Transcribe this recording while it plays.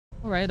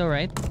Alright,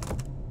 alright.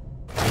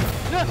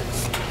 Ah!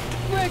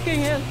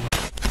 Breaking it!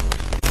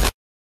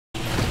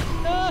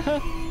 Ah!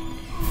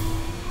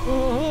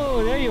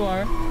 Oh, there you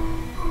are.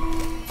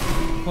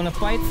 Wanna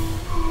fight?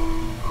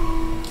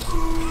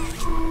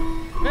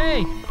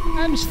 Hey!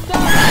 I'm stuck!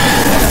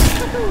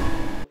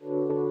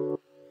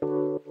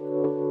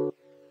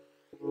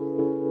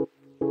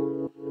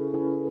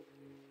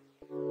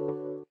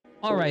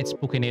 Alright,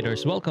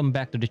 Spookinators, welcome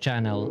back to the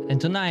channel. And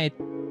tonight,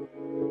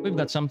 we've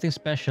got something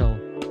special.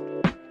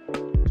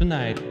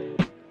 Tonight,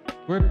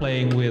 we're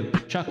playing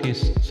with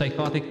Chucky's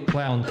psychotic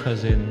clown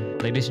cousin.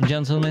 Ladies and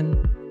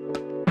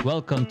gentlemen,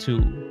 welcome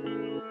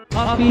to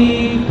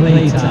Puppy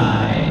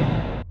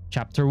Playtime.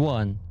 Chapter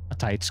 1, A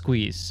Tight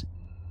Squeeze.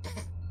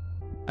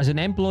 As an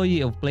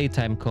employee of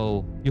Playtime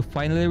Co., you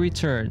finally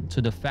return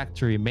to the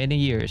factory many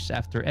years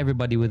after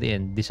everybody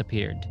within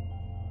disappeared.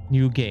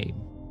 New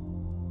game.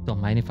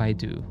 Don't mind if I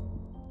do.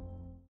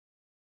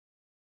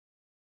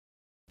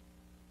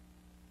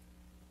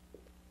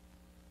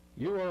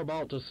 You are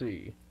about to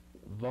see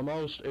the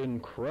most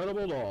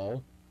incredible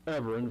doll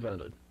ever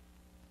invented.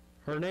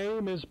 Her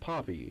name is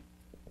Poppy,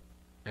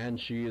 and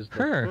she is the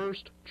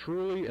first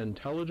truly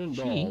intelligent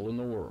doll in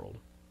the world.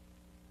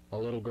 A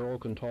little girl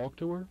can talk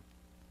to her.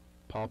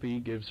 Poppy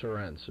gives her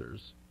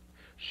answers.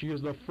 She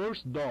is the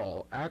first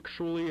doll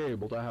actually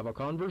able to have a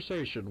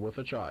conversation with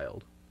a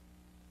child.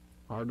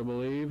 Hard to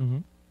believe?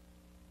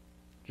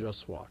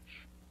 Just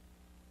watch.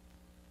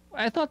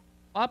 I thought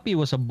Poppy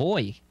was a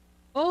boy.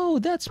 Oh,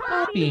 that's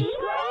Poppy.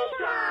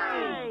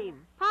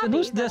 And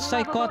who's the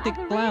psychotic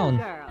clown?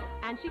 Girl,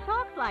 and she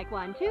talks like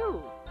one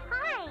too.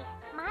 Hi,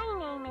 my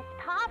name is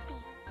Poppy.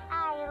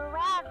 I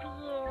love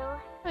you.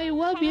 I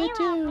love you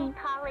too.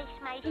 Polish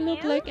my You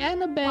look shoes? like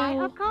Annabelle.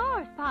 Why, of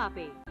course,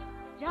 Poppy.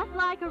 Just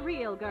like a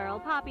real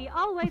girl, Poppy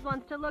always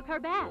wants to look her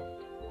best.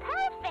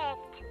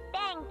 Perfect.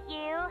 Thank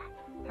you.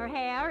 Her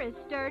hair is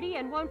sturdy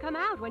and won't come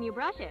out when you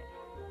brush it,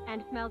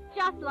 and smells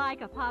just like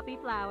a poppy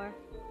flower.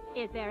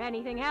 Is there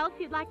anything else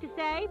you'd like to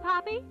say,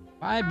 Poppy?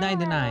 I'm a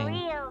 $5.99.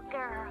 real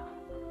girl.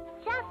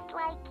 Just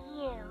like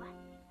you.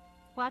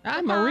 What's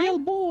I'm the a time? real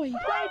boy.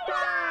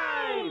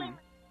 Playtime!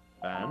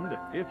 And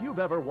if you've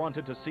ever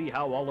wanted to see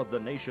how all of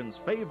the nation's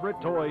favorite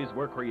toys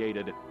were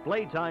created,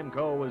 Playtime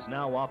Co. is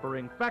now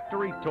offering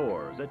factory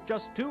tours at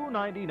just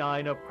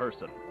 $2.99 a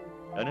person.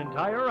 An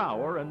entire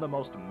hour in the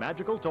most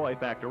magical toy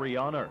factory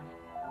on Earth.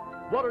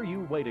 What are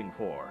you waiting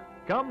for?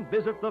 Come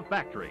visit the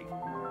factory.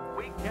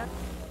 We can't...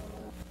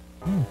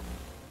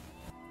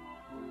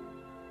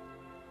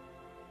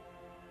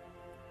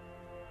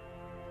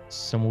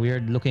 Some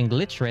weird looking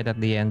glitch right at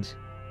the end.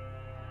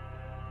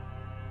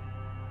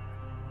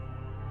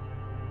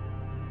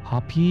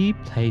 Poppy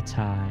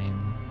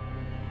Playtime.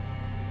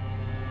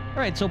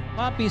 Alright, so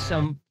Poppy's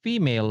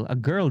female, a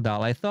girl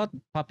doll. I thought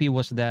Poppy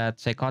was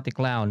that psychotic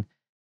clown.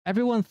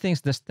 Everyone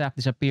thinks the staff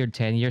disappeared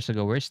 10 years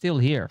ago. We're still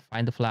here.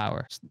 Find the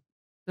flower.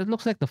 That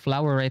looks like the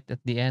flower right at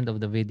the end of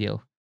the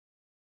video.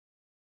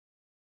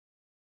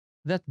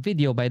 That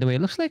video, by the way,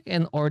 looks like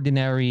an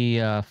ordinary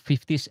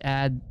 50s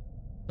ad,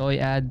 toy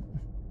ad.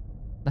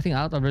 Nothing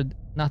out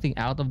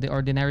of the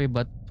ordinary,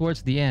 but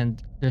towards the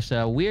end, there's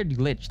a weird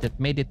glitch that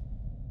made it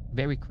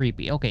very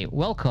creepy. Okay,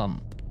 welcome.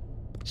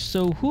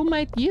 So who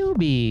might you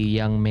be,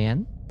 young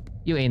man?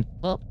 You ain't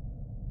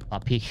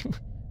Poppy.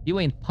 You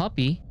ain't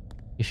Poppy.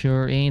 You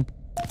sure ain't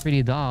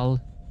pretty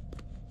doll.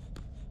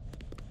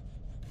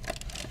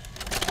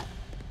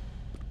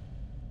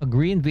 A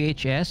green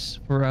VHS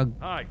for a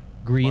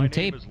green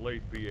tape. My name is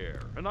Leif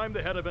Pierre, and I'm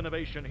the head of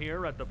innovation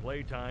here at the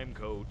Playtime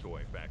Co.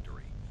 Toy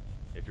Factory.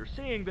 If you're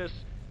seeing this,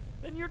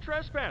 then you're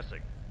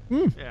trespassing.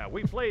 Yeah,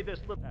 we play this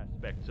little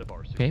aspects of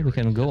our security. Okay, we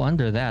can go system.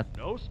 under that.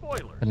 No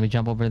spoilers. Can we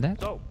jump over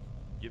that? So,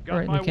 you've got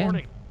Alright, my we can.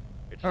 warning.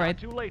 It's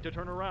Alright. not too late to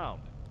turn around.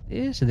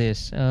 Is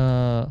this is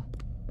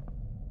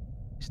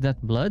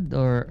that blood,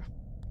 or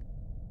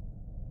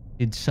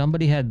did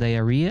somebody had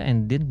diarrhea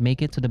and didn't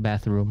make it to the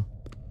bathroom?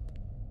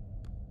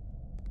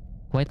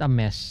 Quite a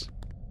mess.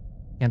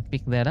 Can't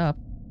pick that up.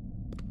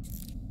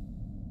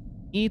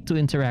 Need to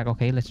interact.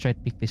 Okay, let's try to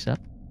pick this up.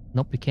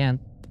 Nope, we can't.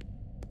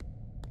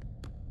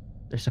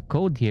 There's a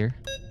code here.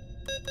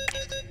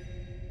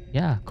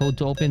 Yeah, code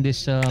to open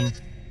this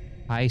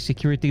high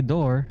security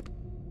door.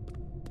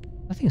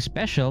 Nothing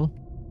special.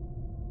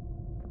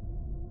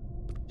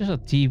 Just a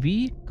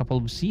TV, couple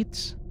of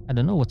seats. I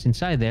don't know what's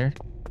inside there.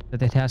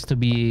 That it has to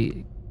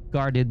be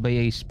guarded by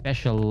a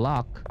special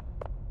lock.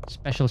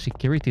 Special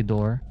security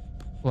door.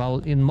 Well,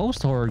 in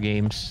most horror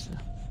games,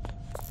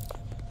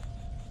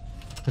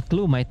 the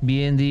clue might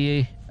be in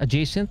the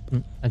adjacent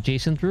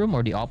room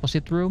or the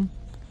opposite room.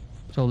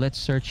 So let's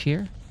search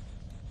here.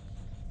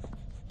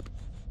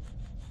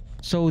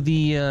 So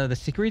the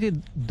security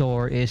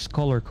door is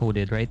color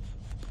coded, right?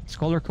 It's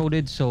color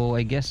coded, so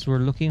I guess we're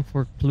looking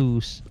for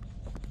clues,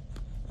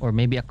 or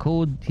maybe a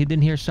code hidden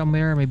here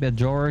somewhere, maybe a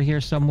drawer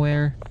here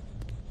somewhere.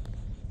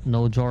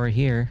 No drawer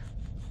here.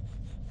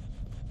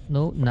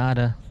 No,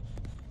 nada.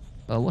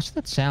 What's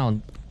that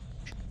sound?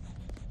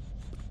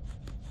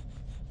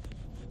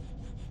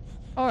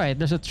 Alright,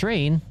 there's a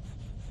train.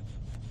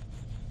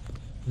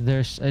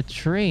 There's a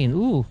train.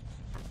 Ooh.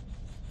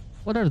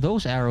 What are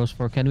those arrows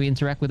for? Can we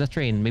interact with the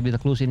train? Maybe the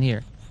clue's in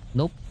here.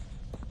 Nope.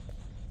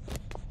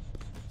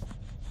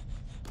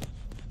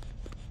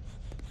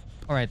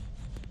 Alright.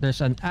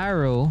 There's an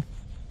arrow.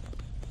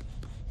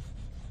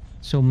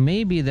 So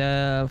maybe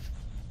the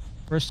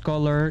first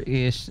color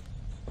is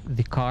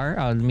the car.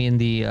 I mean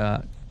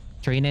the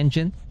train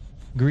engine.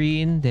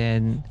 Green,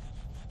 then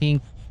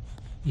pink,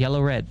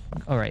 yellow, red.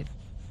 Alright.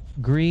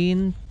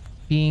 Green,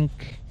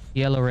 pink,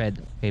 yellow,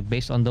 red. Okay,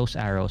 based on those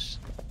arrows.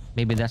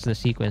 Maybe that's the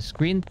sequence.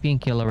 Green,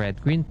 pink, yellow,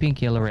 red. Green,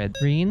 pink, yellow, red.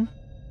 Green.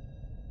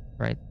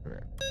 Right.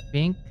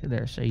 Pink.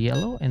 There's a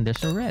yellow and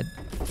there's a red.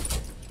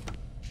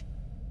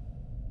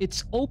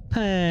 It's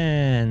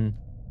open.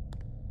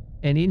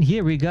 And in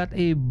here we got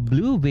a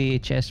blue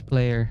VHS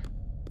player.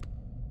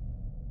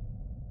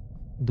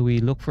 Do we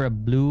look for a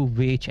blue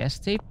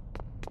VHS tape?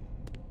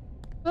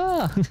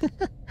 Ah,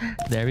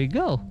 there we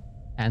go.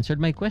 Answered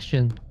my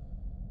question.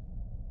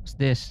 What's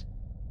this?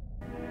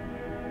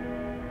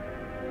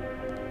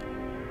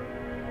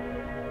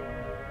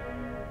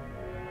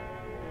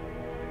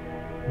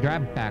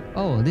 Grab pack.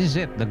 Oh, this is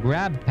it. The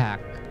grab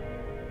pack.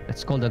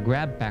 That's called a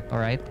grab pack.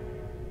 Alright.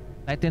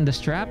 Tighten the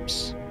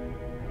straps.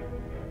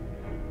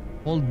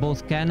 Hold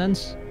both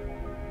cannons.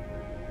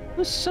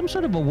 Was some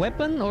sort of a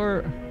weapon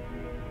or...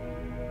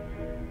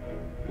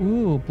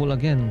 Ooh, pull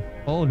again.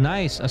 Oh,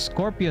 nice. A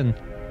scorpion.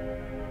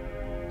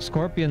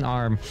 Scorpion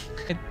arm.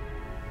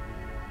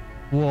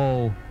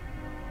 Whoa.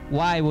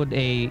 Why would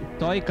a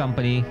toy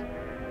company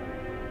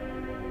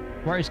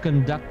requires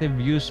conductive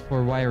use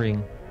for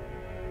wiring?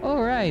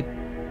 Alright.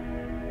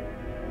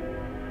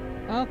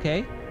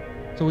 Okay.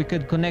 So we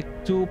could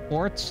connect two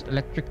ports,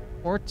 electric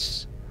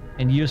ports,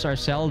 and use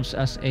ourselves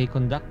as a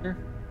conductor.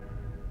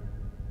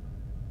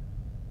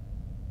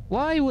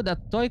 Why would a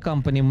toy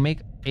company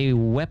make a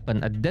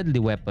weapon, a deadly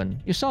weapon?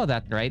 You saw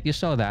that, right? You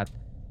saw that.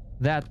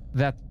 That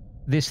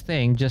this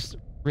thing just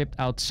ripped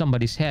out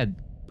somebody's head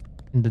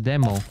in the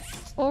demo.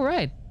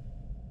 Alright.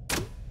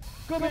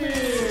 Come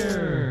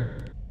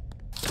here!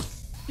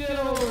 Get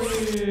over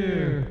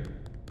here!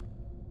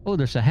 Oh,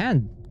 there's a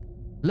hand.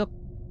 Look.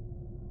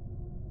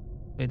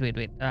 Wait.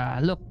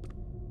 Look.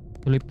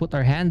 Will we put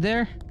our hand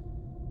there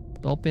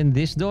to open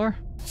this door?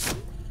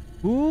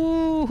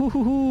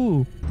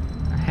 Ooh!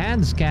 A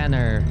hand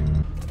scanner.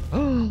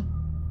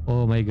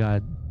 Oh my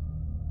god.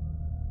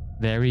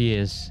 There he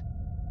is.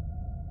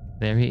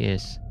 There he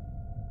is.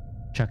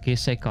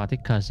 Chucky's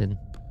psychotic cousin.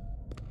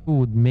 Who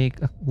would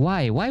make a...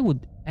 Why? Why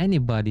would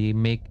anybody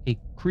make a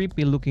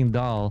creepy looking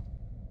doll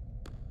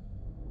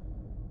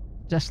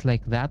just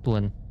like that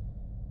one?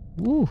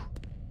 Woo!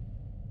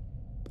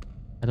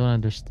 I don't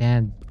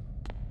understand.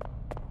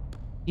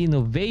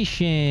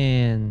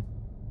 Innovation!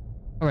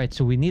 Alright,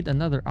 so we need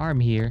another arm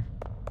here.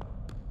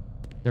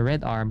 The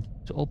red arm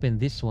to open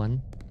this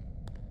one.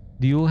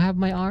 Do you have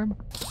my arm?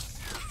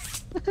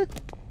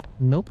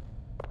 Nope.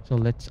 So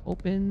let's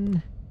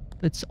open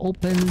this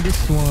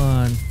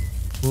one.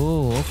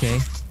 Oh, okay.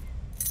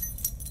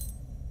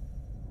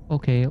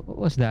 Okay, what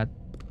was that?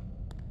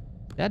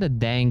 Is that a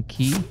dang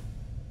key?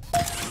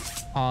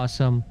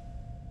 Awesome.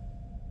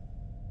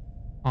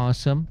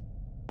 Awesome.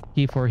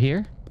 Key for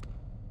here.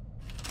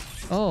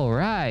 All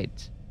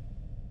right.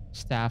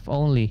 Staff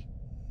only.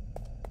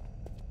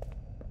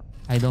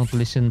 I don't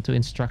listen to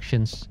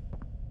instructions.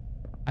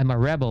 I'm a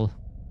rebel.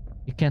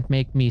 You can't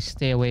make me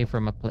stay away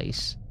from a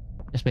place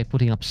just by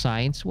putting up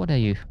signs. What are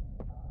you?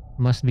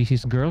 Must be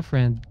his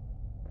girlfriend.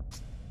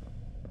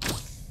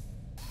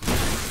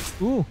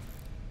 Ooh.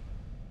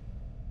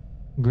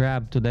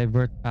 Grab to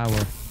divert power.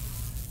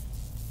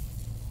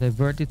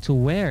 Divert it to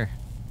where?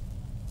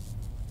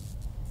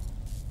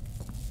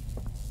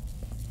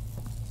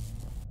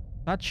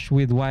 Touch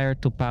with wire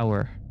to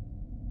power.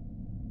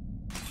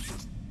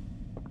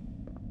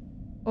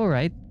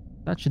 Alright.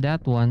 Touch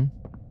that one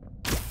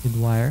with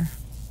wire.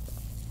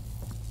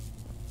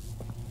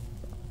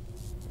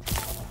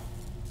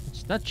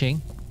 It's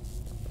touching.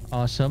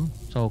 Awesome.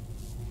 So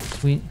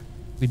we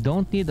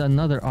don't need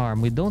another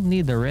arm. We don't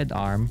need the red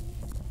arm.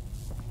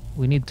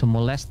 We need to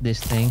molest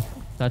this thing.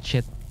 Touch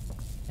it.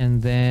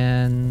 And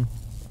then...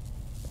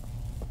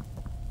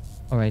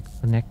 Alright,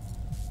 connect.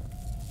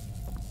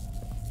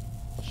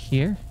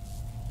 Here.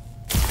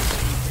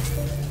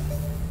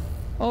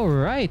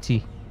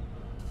 Alrighty.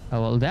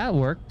 Oh, well, that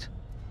worked.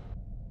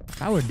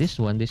 Power this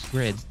one, this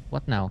grid.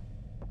 What now?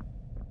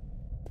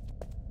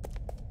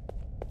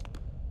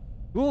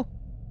 Ooh!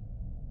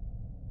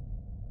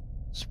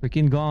 It's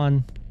freaking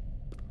gone.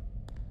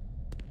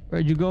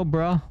 Where'd you go,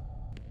 bro?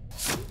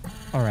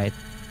 Alright,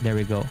 there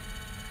we go.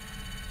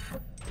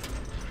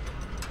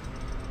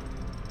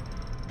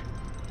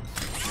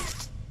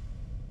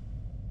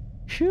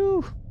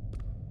 Phew!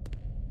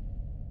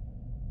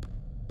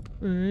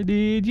 Where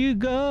did you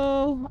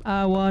go?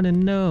 I wanna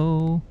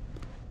know.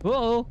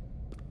 Uh-oh!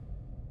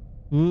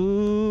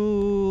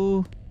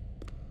 Ooh!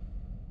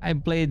 I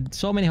played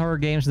so many horror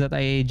games that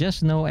I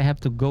just know I have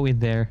to go in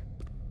there.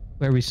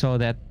 Where we saw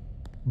that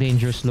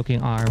dangerous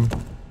looking arm.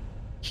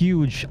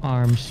 Huge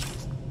arms.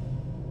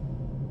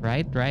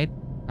 Right?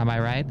 Am I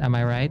right? Am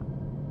I right?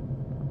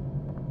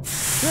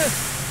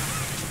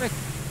 Frick!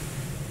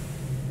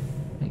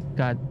 My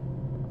God.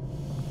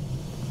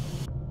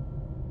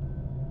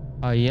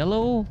 A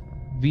yellow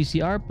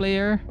VCR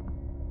player.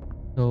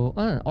 So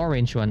an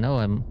orange one. No,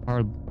 I'm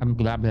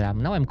blah blah.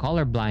 Now I'm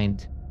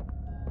colorblind.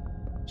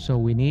 So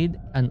we need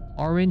an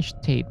orange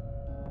tape.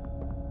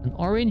 An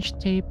orange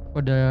tape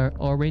for the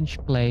orange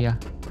player.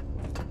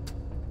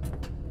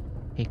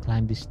 Okay,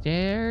 climb the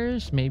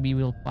stairs. Maybe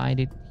we'll find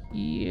it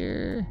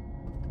here.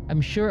 I'm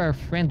sure our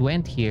friend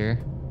went here.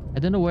 I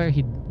don't know where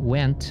he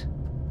went.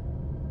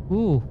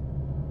 Ooh.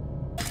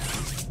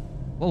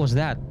 What was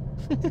that?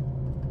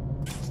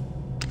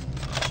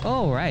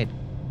 Oh, right.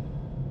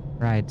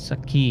 Right, it's a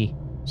key.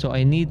 So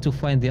I need to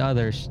find the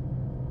others.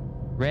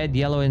 Red,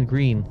 yellow, and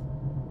green.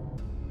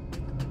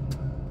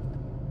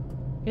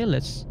 Okay,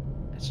 let's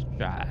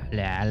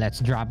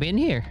drop in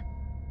here.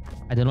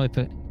 I don't know if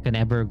it can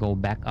ever go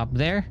back up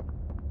there,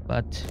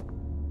 but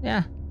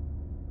yeah,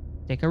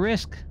 take a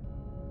risk.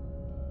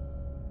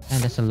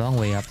 And that's a long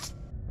way up.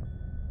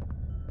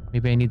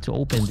 Maybe I need to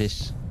open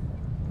this.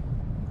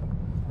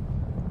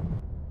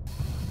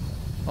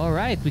 All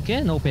right, we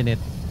can open it.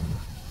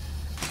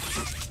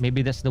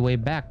 Maybe that's the way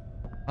back.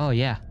 Oh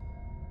yeah,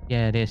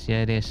 yeah it is.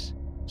 Yeah it is.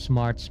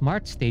 Smart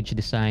stage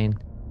design.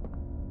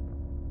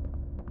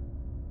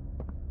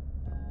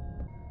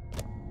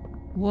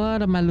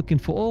 What am I looking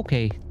for?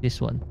 Okay, this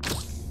one.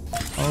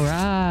 All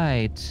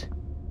right.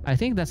 I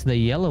think that's the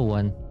yellow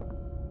one.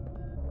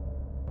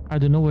 I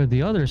don't know where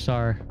the others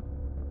are.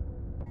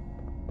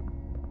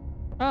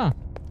 Ah,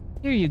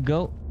 here you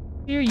go.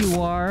 Here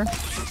you are,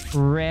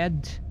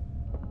 red.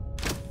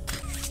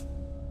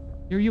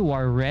 Here you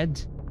are,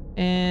 red.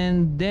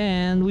 And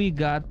then we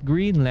got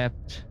green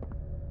left.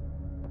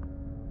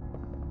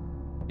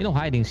 You know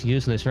hiding's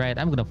useless, right?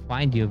 I'm gonna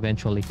find you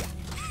eventually.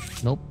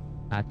 Nope,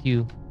 not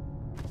you.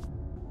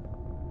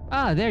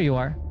 Ah, there you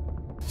are.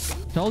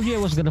 Told you I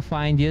was gonna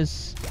find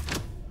yous.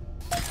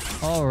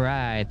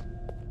 Alright.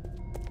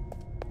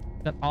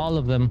 Got all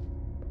of them.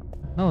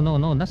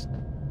 No, that's...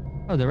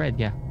 Oh, the red,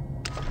 yeah.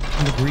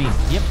 And the green.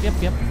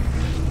 Yep.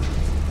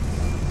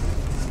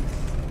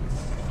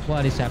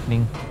 What is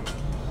happening?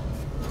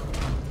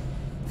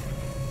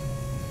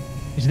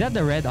 Is that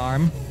the red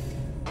arm?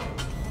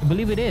 I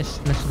believe it is.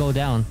 Let's go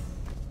down.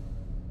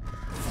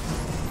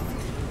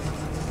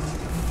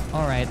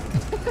 Alright.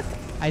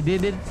 I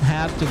didn't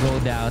have to go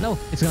down. No,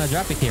 it's gonna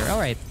drop it here.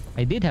 Alright.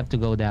 I did have to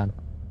go down.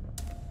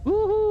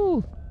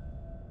 Woohoo!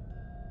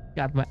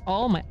 Got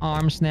all my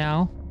arms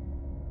now.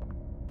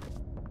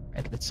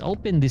 Alright, let's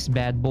open this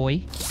bad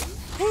boy.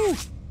 Woo!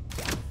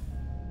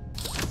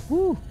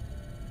 Woo!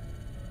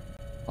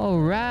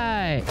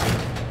 Alright.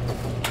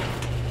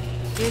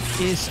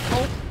 It is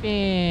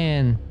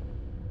open.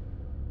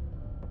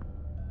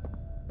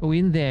 Go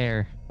in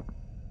there.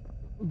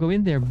 Go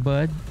in there,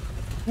 bud.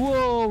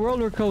 Whoa,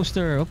 roller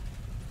coaster. Oh.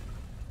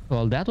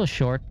 Well, that was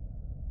short.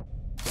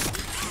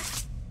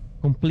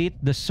 Complete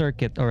the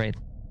circuit. All right.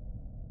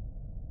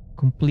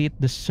 Complete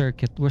the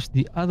circuit. Where's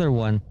the other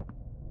one?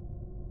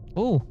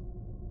 Oh.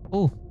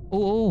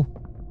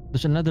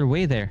 There's another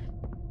way there.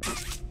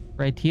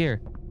 Right here.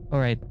 All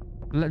right.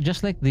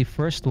 Just like the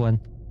first one.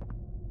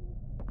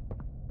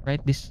 Right,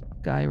 this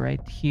guy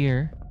right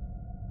here.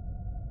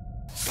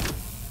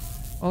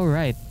 All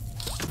right.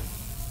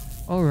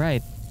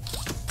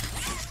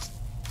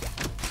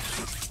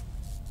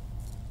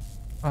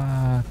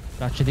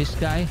 Gotcha this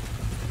guy.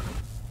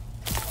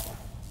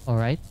 All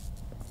right.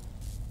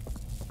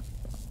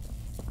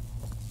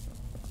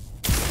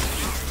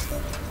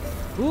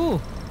 Ooh.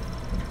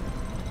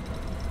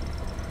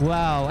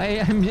 Wow,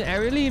 I'm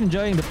really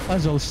enjoying the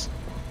puzzles.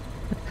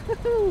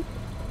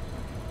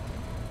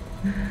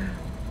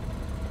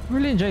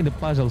 Really enjoying the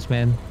puzzles,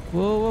 man.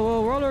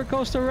 Whoa, roller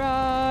coaster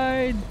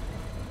ride.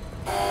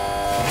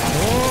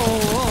 Whoa.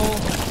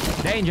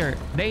 Danger.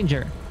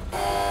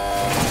 Oh.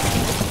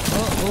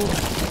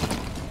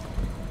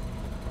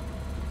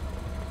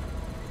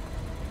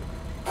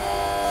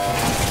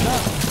 No.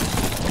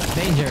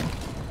 Danger.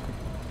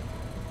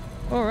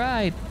 All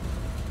right.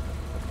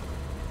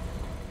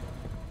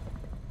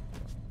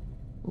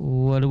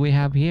 What do we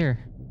have here?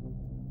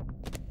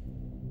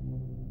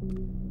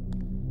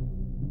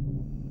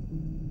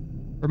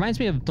 Reminds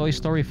me of Toy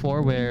Story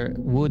 4 where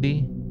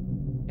Woody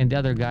and the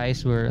other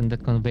guys were on the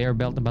conveyor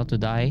belt about to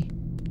die.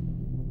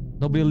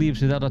 Nobody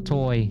leaves without a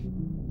toy.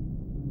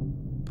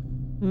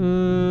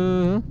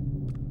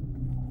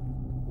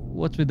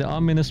 What's with the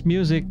ominous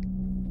music?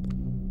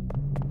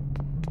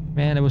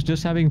 Man, I was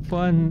just having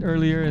fun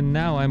earlier and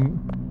now I'm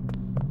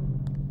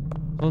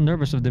so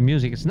nervous of the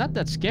music. It's not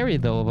that scary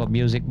though about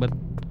music, but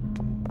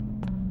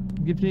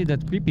it gives me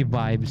that creepy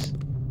vibes.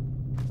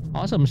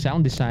 Awesome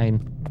sound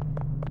design.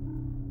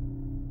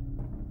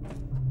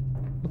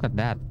 Look at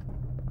that.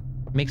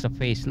 Makes a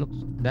face. Looks,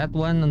 that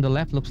one on the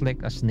left looks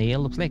like a snail.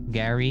 Looks like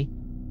Gary.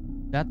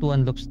 That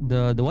one looks,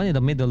 the one in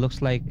the middle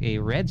looks like a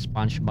red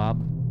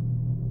SpongeBob.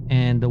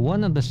 And the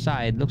one on the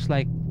side looks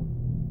like,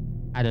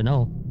 I don't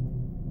know.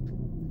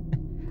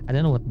 I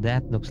don't know what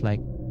that looks like.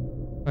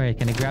 Alright,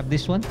 can I grab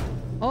this one?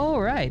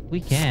 Alright,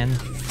 we can.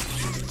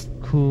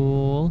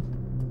 Cool.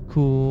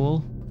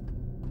 Cool.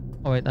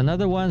 Alright,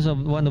 another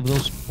one of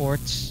those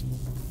ports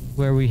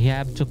where we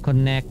have to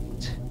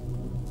connect.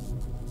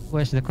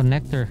 Where's the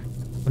connector?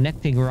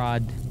 Connecting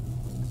rod.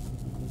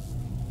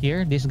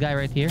 Here, this guy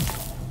right here.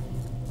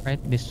 Right,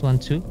 this one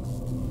too.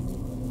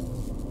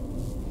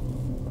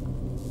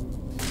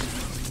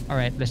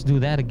 Alright, let's do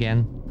that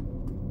again.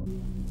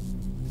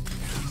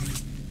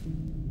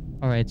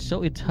 Alright,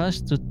 so it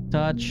has to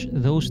touch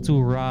those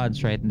two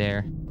rods right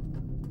there.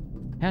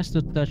 It has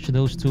to touch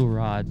those two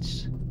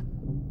rods.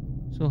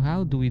 So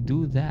how do we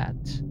do that?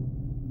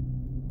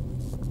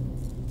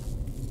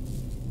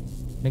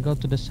 Let me go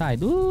to the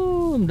side.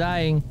 Ooh, I'm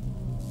dying.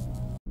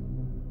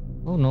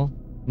 Oh no,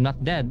 I'm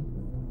not dead.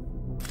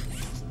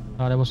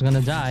 Thought I was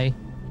gonna die.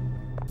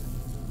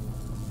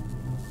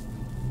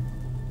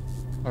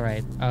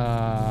 Alright,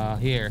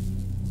 here.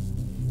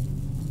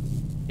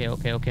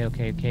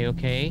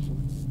 Okay.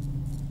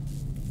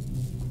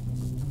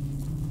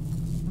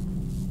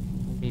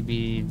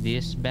 Maybe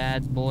this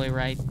bad boy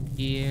right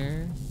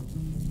here.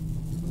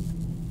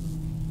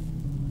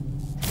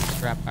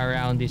 Wrap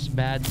around this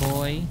bad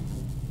boy.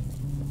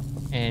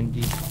 And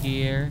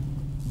here.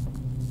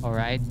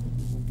 Alright.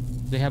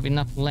 Do we have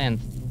enough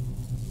length?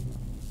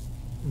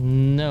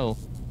 No.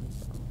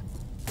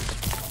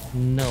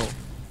 No.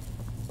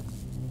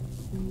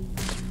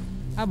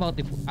 How about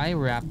if I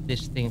wrap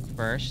this thing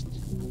first?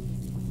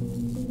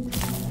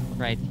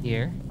 Right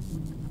here.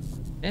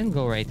 Then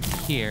go right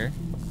here.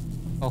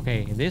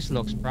 Okay, this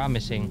looks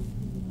promising.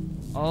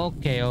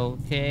 Okay.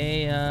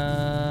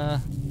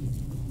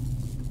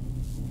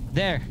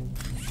 There.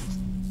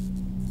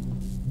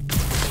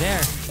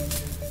 There.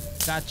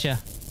 Gotcha.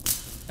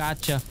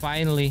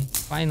 Finally.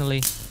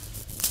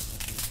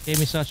 Gave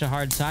me such a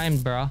hard time,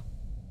 bro.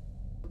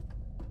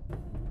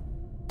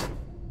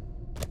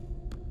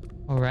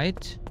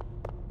 Alright.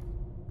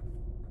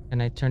 Can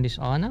I turn this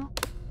on now?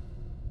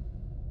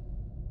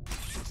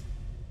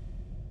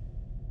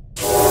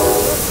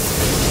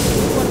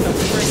 What the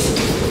frick?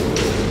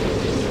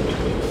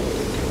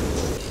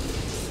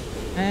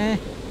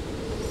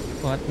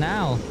 What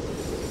now?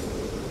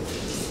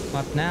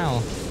 What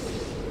now?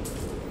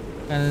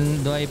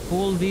 And do I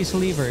pull these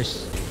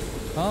levers?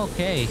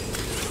 Okay.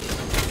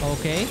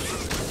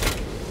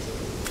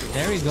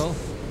 There we go.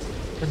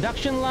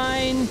 Production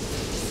line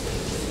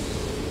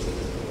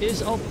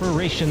is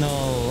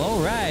operational.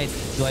 Alright.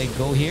 Do I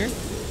go here?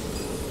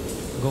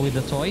 Go with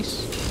the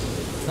toys?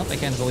 Nope, I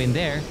can't go in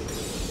there.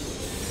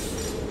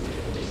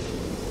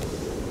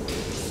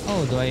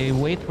 Oh, do I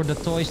wait for the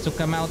toys to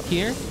come out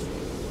here?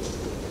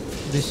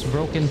 This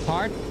broken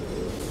part?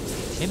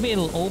 Maybe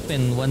it'll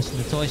open once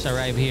the toys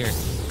arrive here.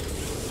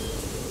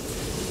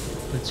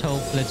 Let's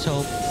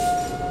hope.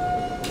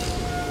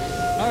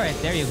 Alright,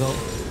 there you go.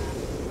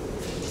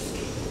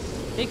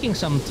 Taking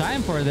some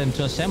time for them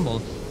to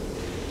assemble.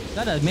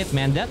 Gotta admit,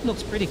 man, that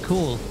looks pretty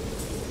cool.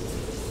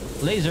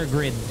 Laser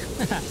grid.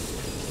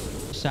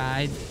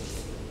 Side.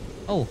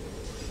 Oh,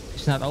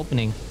 it's not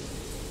opening.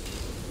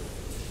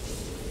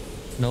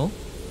 No?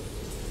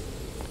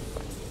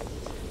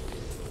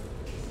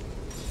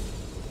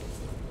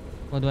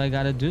 What do I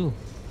gotta do?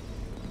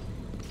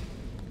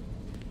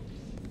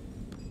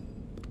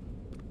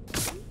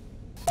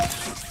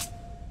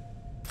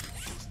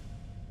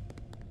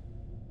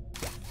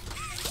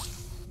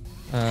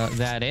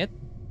 That it?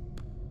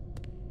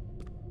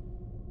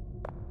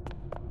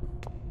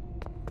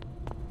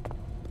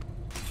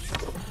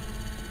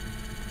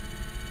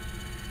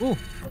 Ooh.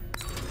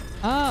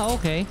 Ah,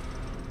 okay.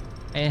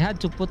 I had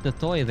to put the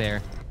toy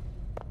there.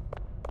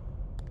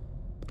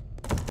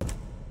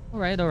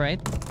 Alright.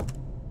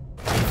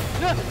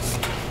 Ah!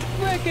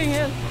 Breaking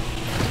it!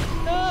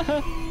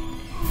 Ah!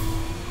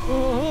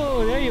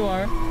 Oh, there you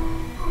are.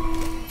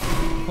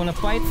 Wanna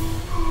fight?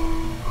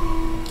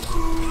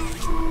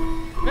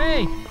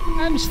 Hey!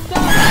 I'm stuck!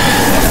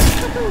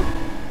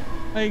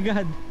 My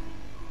god.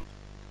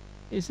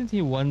 Isn't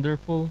he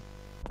wonderful?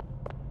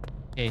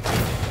 Okay.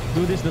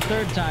 Do this the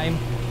third time.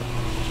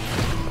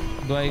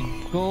 Do I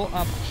go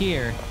up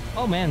here?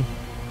 Oh man,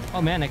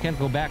 I can't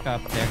go back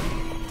up there.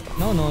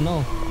 No.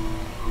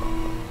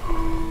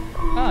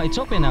 Ah, it's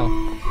open now.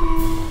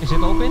 Is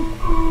it open?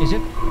 Is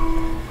it?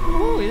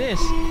 Oh, it is.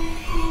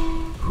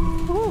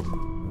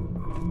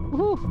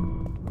 Woo.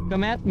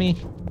 Come at me.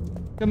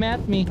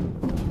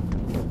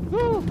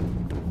 Woo.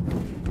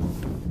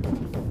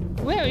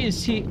 Where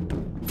is he?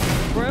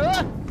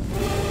 What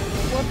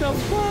the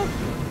fuck?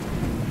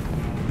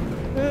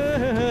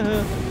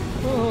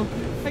 Oh,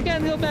 I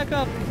can't go back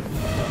up.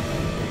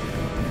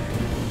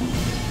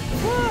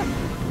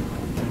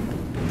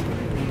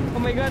 Oh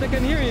my god, I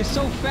can hear you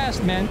so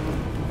fast, man.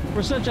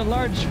 For such a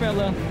large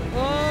fella.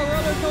 Oh,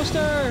 roller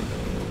coaster!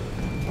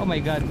 Oh my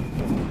god.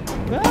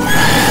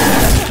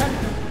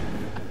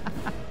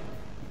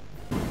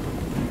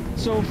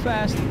 So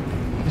fast.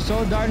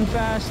 So darn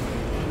fast.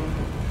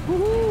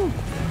 Woohoo!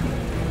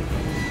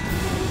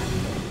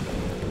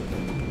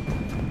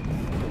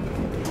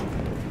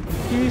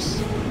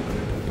 Jeez.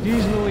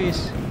 Jeez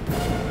Louise.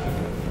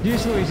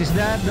 Jeez Louise, is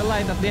that the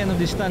light at the end of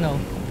this tunnel?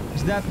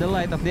 Is that the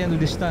light at the end of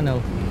this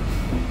tunnel?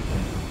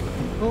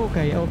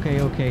 Okay,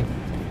 okay, okay.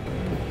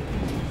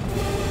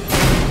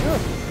 Oh,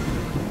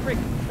 frick.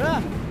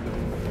 Ah!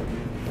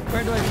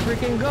 Where do I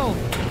freaking go?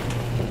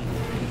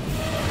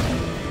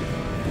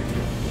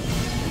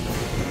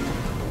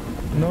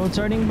 No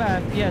turning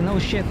back. Yeah, no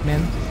shit,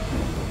 man.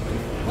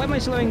 Why am I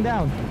slowing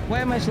down? Why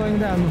am I slowing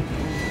down?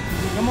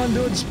 Come on,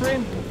 dude,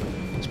 sprint.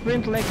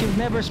 Sprint like you've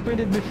never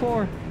sprinted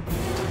before.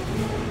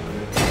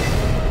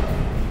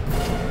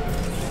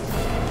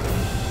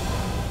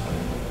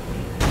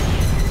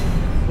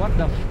 What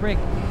the frick?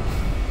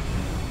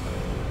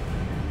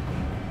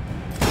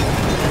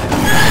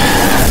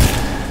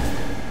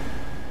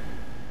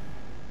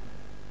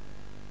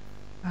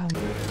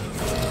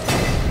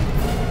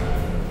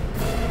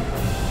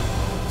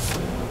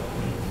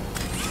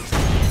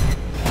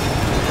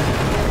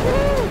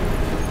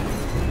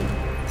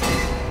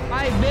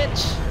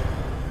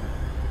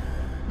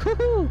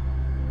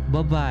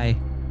 Bye-bye.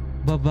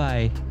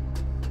 Bye-bye.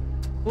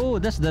 Oh,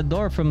 that's the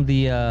door from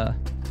the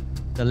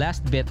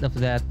last bit of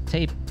that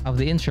tape of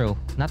the intro,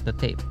 not the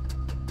tape.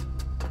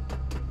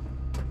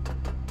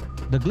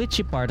 The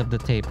glitchy part of the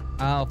tape,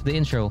 of the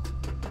intro,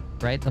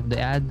 right? Of the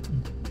ad.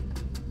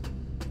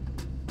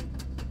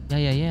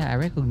 Yeah, I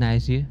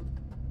recognize you.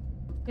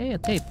 Yeah,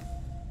 tape.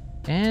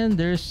 And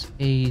there's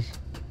a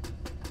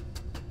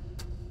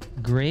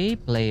gray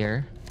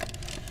player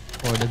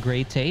for the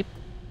gray tape.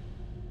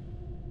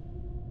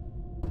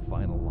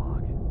 Final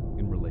log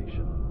in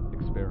relation.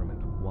 Experiment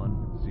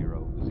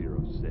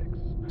 1006.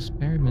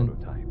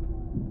 Experiment. Prototype.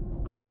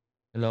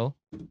 Hello?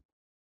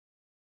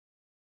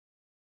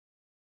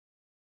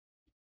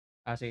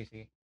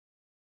 Sige.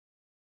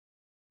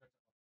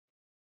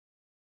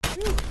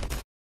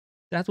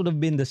 That would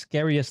have been the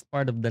scariest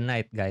part of the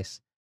night,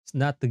 guys. It's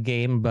not the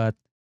game, but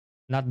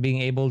not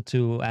being able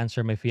to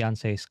answer my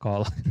fiance's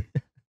call.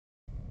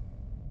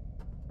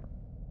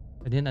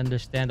 I didn't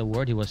understand a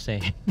word he was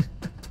saying.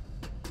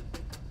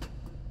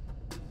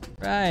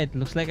 Right,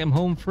 looks like I'm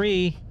home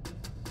free.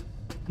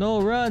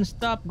 No, run,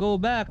 stop, go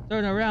back,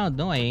 turn around.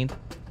 No, I ain't.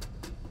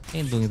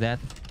 Ain't doing that.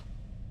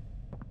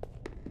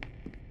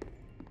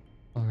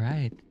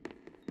 Alright.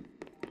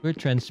 We're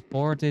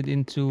transported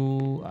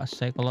into a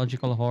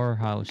psychological horror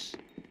house.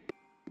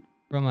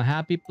 From a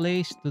happy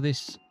place to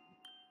this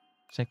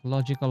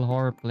psychological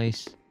horror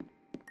place.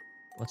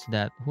 What's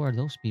that? Who are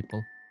those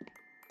people?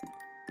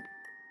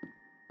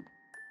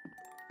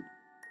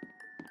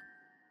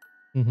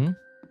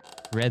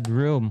 Red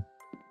room.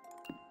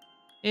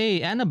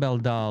 Hey, Annabelle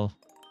doll.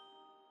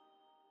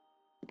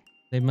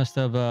 They must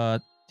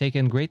have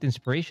taken great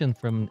inspiration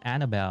from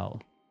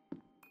Annabelle.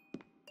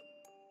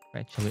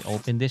 Right, shall we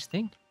open this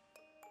thing?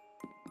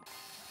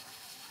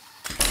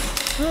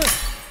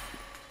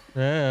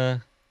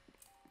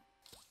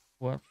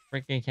 What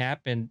freaking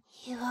happened?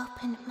 You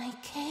opened my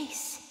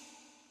case.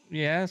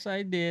 Yes,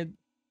 I did.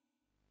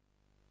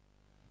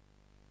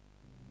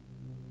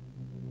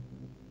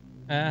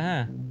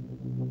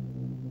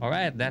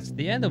 Alright, that's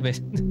the end of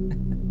it.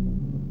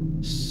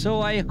 So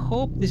I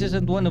hope this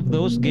isn't one of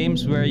those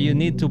games where you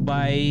need to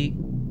buy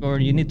or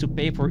you need to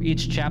pay for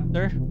each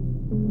chapter.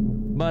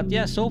 But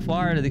yeah, so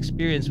far the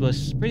experience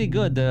was pretty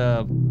good.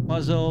 The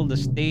puzzle, the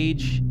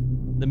stage,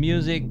 the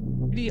music,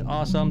 pretty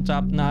awesome,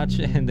 top notch,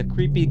 and the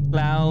creepy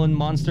clown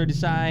monster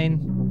design.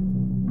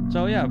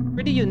 So yeah,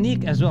 pretty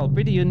unique as well.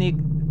 Pretty unique.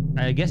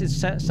 I guess it's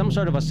some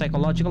sort of a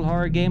psychological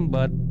horror game,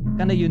 but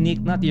kind of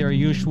unique, not your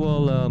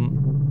usual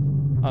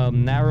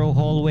narrow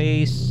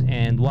hallways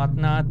and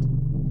whatnot.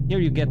 Here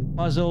you get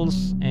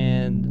puzzles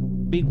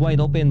and big wide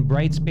open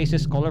bright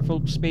spaces,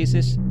 colorful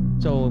spaces.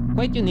 So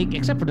quite unique,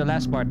 except for the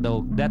last part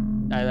though. That,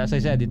 as I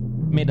said, it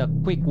made a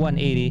quick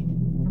 180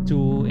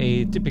 to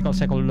a typical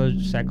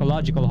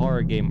psychological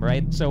horror game,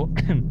 right? So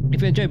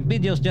if you enjoy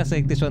videos just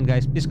like this one,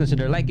 guys, please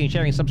consider liking,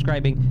 sharing,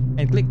 subscribing,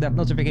 and click that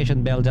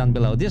notification bell down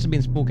below. This has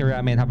been Spooky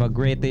Ramen. Have a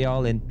great day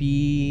all, and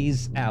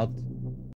peace out.